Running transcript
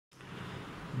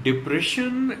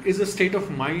Depression is a state of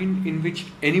mind in which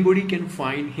anybody can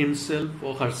find himself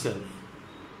or herself,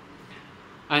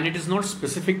 and it is not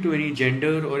specific to any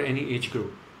gender or any age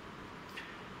group.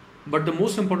 But the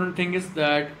most important thing is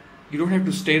that you don't have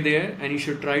to stay there, and you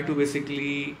should try to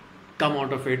basically come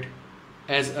out of it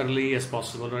as early as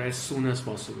possible or as soon as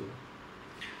possible.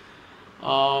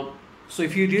 So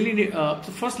if you really need, so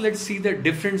first let's see the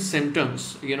different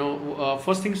symptoms.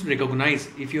 First thing is to recognize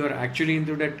if you are actually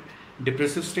into that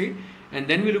depressive state, and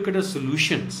then we look at the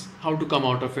solutions, how to come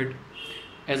out of it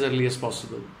as early as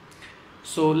possible.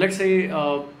 So let's say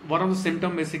one of the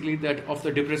symptoms basically that of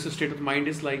the depressive state of mind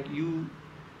is like you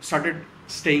started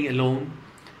staying alone,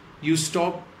 you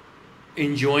stop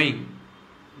enjoying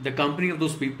the company of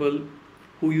those people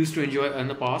who used to enjoy in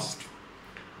the past,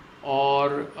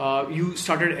 or you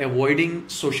started avoiding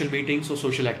social meetings or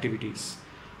social activities.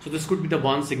 So this could be the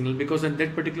one signal, because in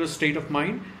that particular state of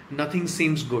mind, nothing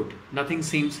seems good, nothing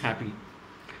seems happy,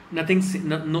 nothing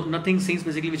seems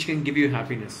basically which can give you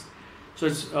happiness. So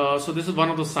so this is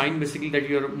one of the signs basically that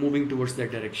you are moving towards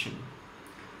that direction.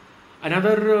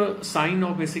 Another sign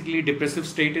of basically depressive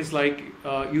state is like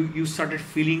you started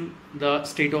feeling the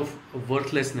state of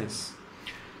worthlessness.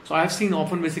 So I have seen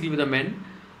often basically with the men,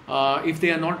 if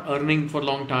they are not earning for a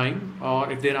long time,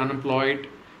 or if they are unemployed,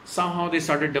 somehow they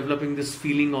started developing this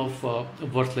feeling of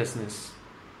worthlessness.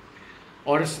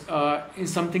 Or in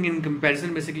something in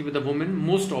comparison basically with a woman,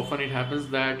 most often it happens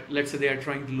that let's say they are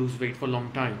trying to lose weight for a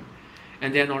long time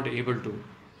and they are not able to,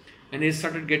 and they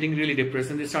started getting really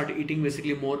depressed, and they started eating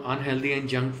basically more unhealthy and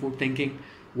junk food, thinking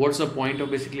what's the point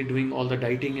of basically doing all the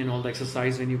dieting and all the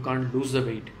exercise when you can't lose the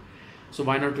weight. So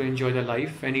why not to enjoy the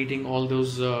life and eating all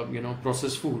those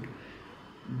processed food.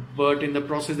 But in the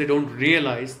process they don't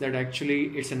realize that actually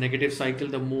it's a negative cycle.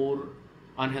 The more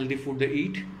unhealthy food they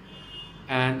eat,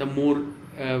 and the more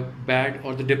bad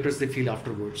or the depressed they feel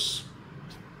afterwards.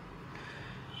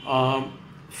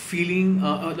 Feeling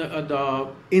the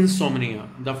insomnia,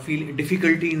 the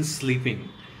difficulty in sleeping.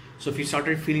 So if you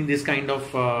started feeling this kind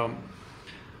of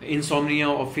insomnia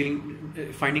or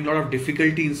finding a lot of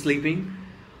difficulty in sleeping,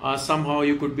 somehow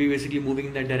you could be basically moving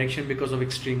in that direction because of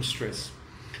extreme stress.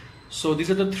 So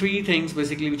these are the three things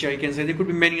basically which I can say. There could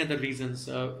be many other reasons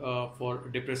for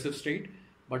depressive state,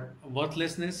 but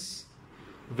worthlessness,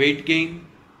 weight gain,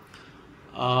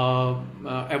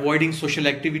 avoiding social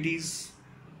activities,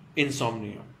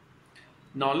 insomnia.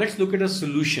 Now let's look at a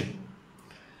solution.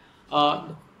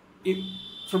 From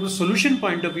the solution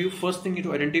point of view, first thing you need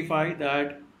to identify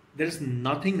that there is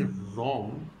nothing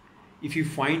wrong if you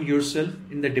find yourself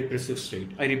in the depressive state.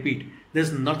 I repeat,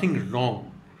 there's nothing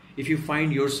wrong if you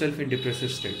find yourself in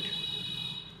depressive state.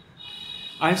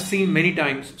 I've seen many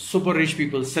times super rich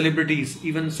people, celebrities,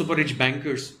 even super rich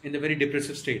bankers in the very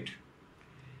depressive state.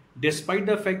 Despite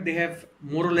the fact they have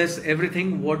more or less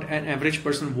everything what an average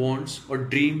person wants or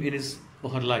dream in his or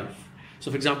her life.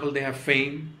 So for example, they have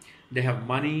fame, they have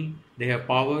money, they have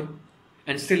power,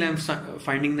 and still I'm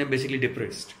finding them basically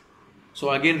depressed. So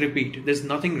again repeat, there's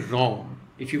nothing wrong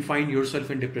if you find yourself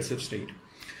in depressive state.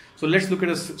 So let's look at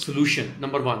a solution.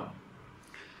 Number one,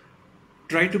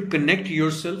 try to connect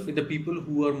yourself with the people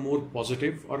who are more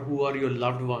positive or who are your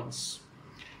loved ones.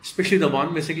 Especially the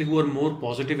one basically who are more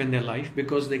positive in their life,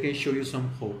 because they can show you some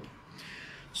hope.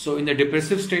 So in the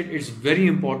depressive state, it's very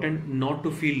important not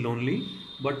to feel lonely,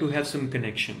 but to have some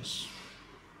connections.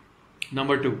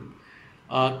 Number two,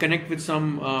 connect with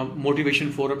some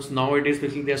motivation forums. Nowadays,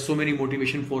 basically, there are so many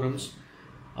motivation forums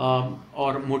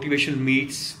or motivation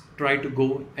meets. Try to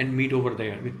go and meet over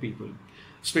there with people,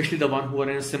 especially the one who are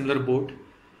in a similar boat,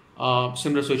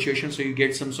 similar situation, so you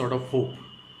get some sort of hope,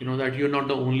 that you're not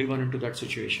the only one into that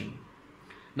situation.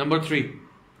 Number three,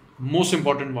 most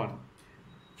important one,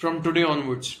 from today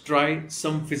onwards, try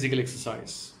some physical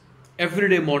exercise every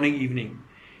day, morning, evening.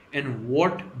 And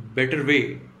what better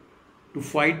way to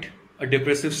fight a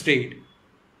depressive state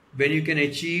when you can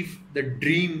achieve the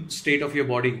dream state of your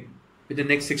body within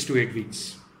the next 6 to 8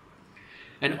 weeks.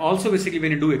 And also basically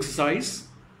when you do exercise,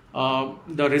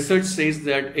 the research says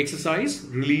that exercise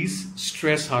release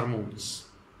stress hormones,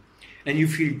 and you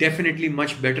feel definitely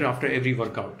much better after every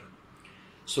workout.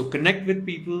 So connect with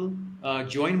people,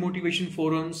 join motivation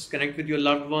forums, connect with your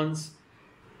loved ones,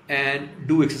 and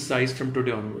do exercise from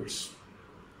today onwards.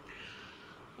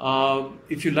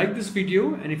 If you like this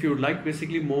video, and if you would like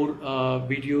basically more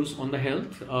videos on the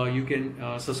health, you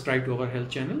can subscribe to our health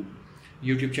channel,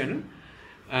 YouTube channel.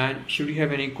 And should you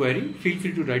have any query, feel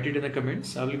free to write it in the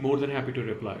comments. I will be more than happy to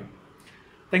reply.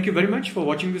 Thank you very much for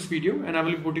watching this video, and I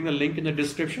will be putting a link in the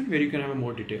description where you can have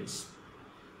more details.